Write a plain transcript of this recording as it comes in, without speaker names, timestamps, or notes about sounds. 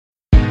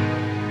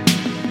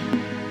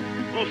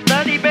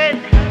Gustad y ved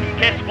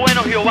que es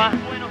bueno Jehová,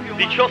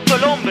 dichoso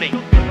el hombre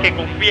que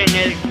confía en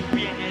él.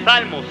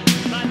 Salmos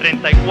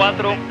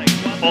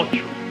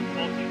 34:8.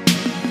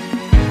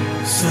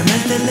 Suena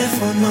el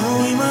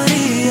teléfono y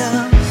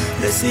María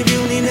recibió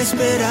una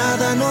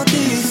inesperada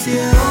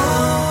noticia.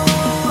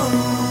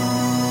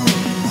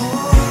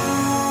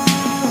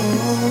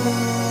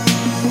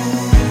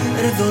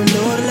 El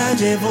dolor la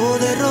llevó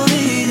de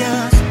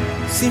rodillas,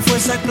 sin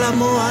fuerza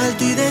clamó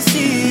alto y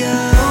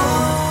decía: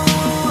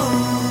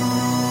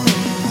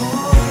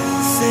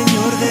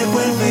 Señor,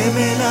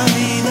 devuélveme la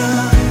vida,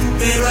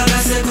 pero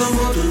hágase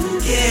como tú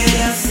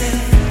quieras hacer.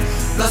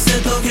 Lo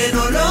acepto que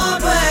no lo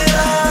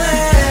pueda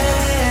ver.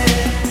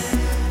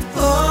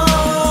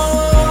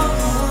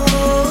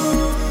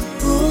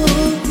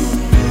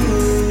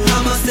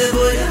 Jamás te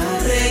voy a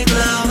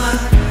reclamar,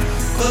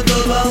 con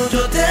todo aún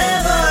yo te voy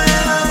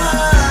a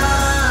amar.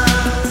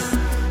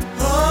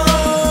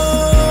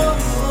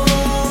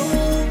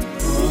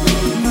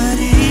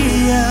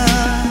 María,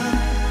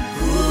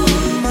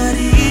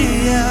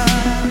 María,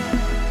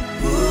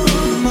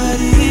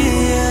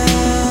 María,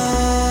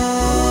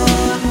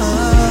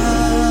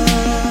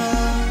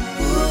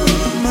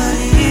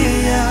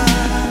 María,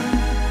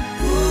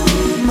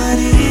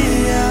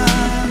 María,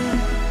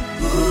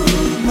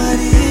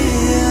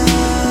 María.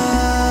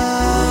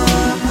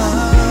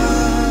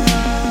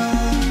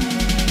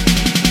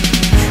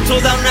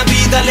 Toda una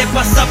vida le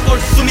pasa por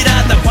su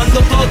mirada, cuando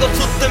todos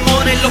sus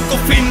temores lo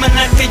confirman.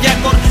 Aquella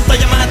corta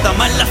llamada,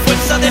 más la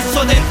fuerza de su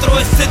adentro,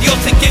 ese Dios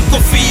en quien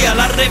confía,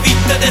 la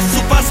reviste de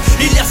su paz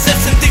y le hace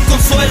sentir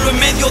consuelo en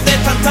medio de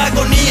tanta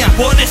agonía.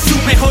 Pone su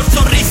mejor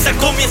sonrisa,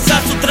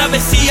 comienza su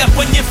travesía,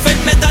 pues ni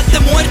enfermedad de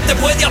muerte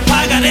puede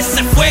apagar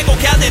ese fuego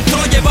que adentro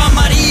lleva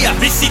María.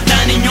 Visita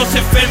a niños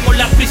enfermos,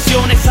 las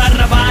prisiones,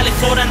 arrabales,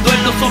 orando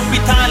en los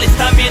hospitales,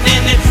 también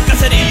en el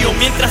caserío.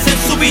 Mientras en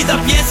su vida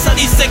piensa,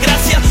 dice: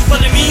 gracias,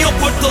 Padre mío,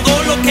 por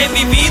todo lo que he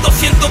vivido.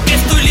 Siento que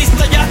estoy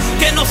lista ya,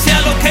 que no sea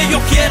lo que yo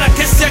quiera,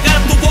 que se haga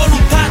tu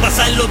voluntad.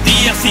 Pasan los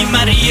días y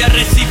María ha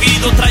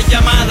recibido otra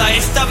llamada.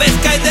 Esta vez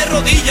cae de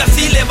rodillas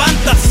y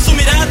levanta su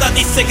mirada.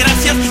 Dice: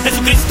 gracias,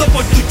 Jesucristo,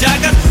 por tus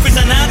llagas. Fui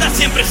sanada,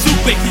 siempre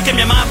supe que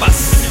me amabas.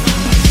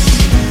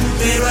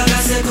 Pero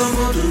hágase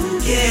como tú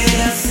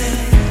quieras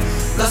hacer.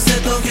 Lo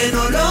acepto que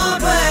no lo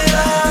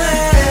pueda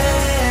ver.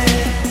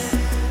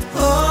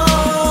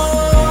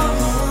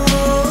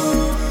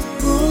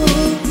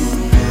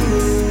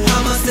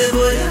 Jamás te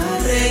voy a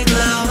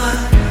reclamar,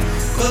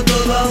 con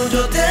todo aún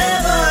yo te voy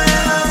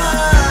a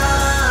amar.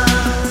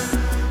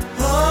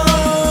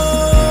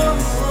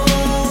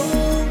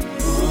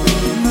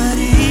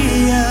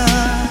 María,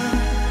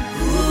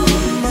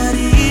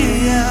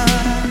 María,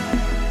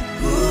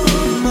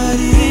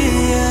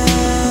 María,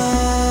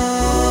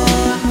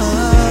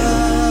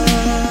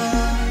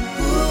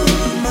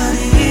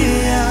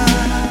 María,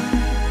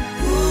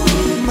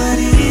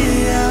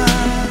 María,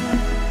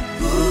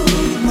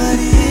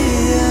 María.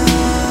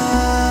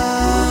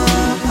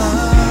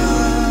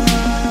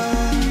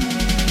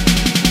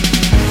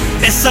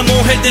 Esa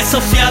mujer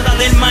desociada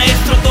del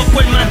maestro tocó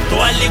el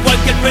manto, al igual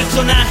que el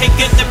personaje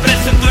que te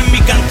presentó en mi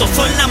canto.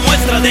 Son la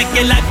muestra de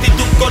que la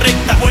actitud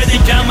correcta puede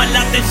llamar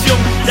la atención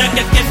de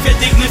aquel que es fiel,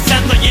 digno y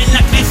santo. Y en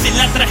la crisis,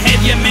 la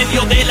tragedia, en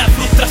medio de la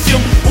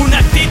frustración, una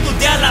actitud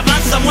de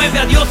alabanza mueve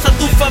a Dios a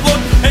tu favor.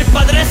 El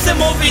Padre se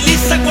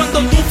moviliza cuando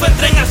tu fe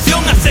entra en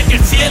acción, hace que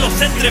el cielo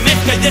se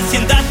estremezca y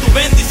descienda tu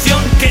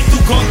bendición. Que tu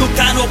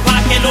conducta no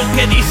pague lo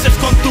que dices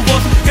con tu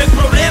voz, que el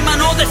problema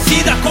no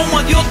decida cómo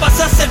a Dios vas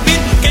a servir,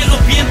 que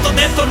los vientos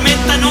de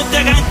tormenta no te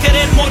hagan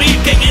querer morir,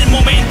 que en el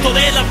momento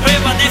de la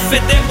prueba de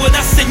fe te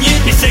puedas ceñir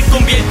y se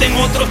convierte en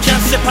otro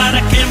chance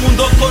para que el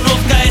mundo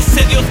conozca a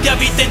ese Dios que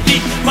habita en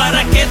ti,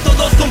 para que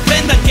todos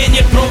comprendan que ni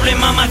el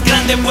problema más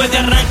grande puede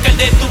arrancar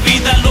de tu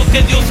vida lo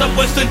que Dios ha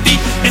puesto en ti,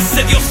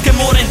 ese Dios que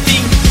mora en ti.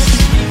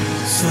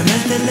 Suena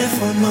el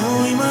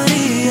teléfono y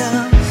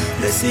María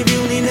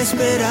recibió una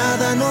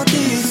inesperada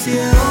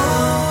noticia.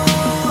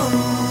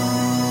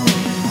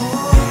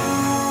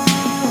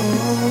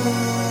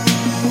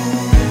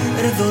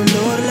 El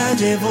dolor la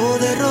llevó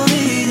de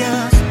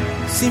rodillas,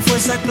 sin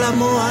fuerza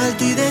clamó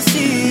alto y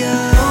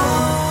decía: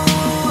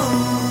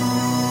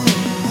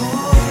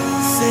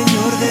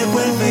 Señor,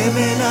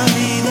 devuélveme la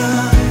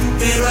vida,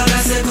 pero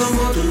hágase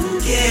como tú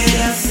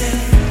quieras hacer.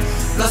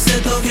 Lo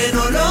acepto que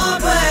no lo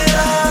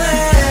pueda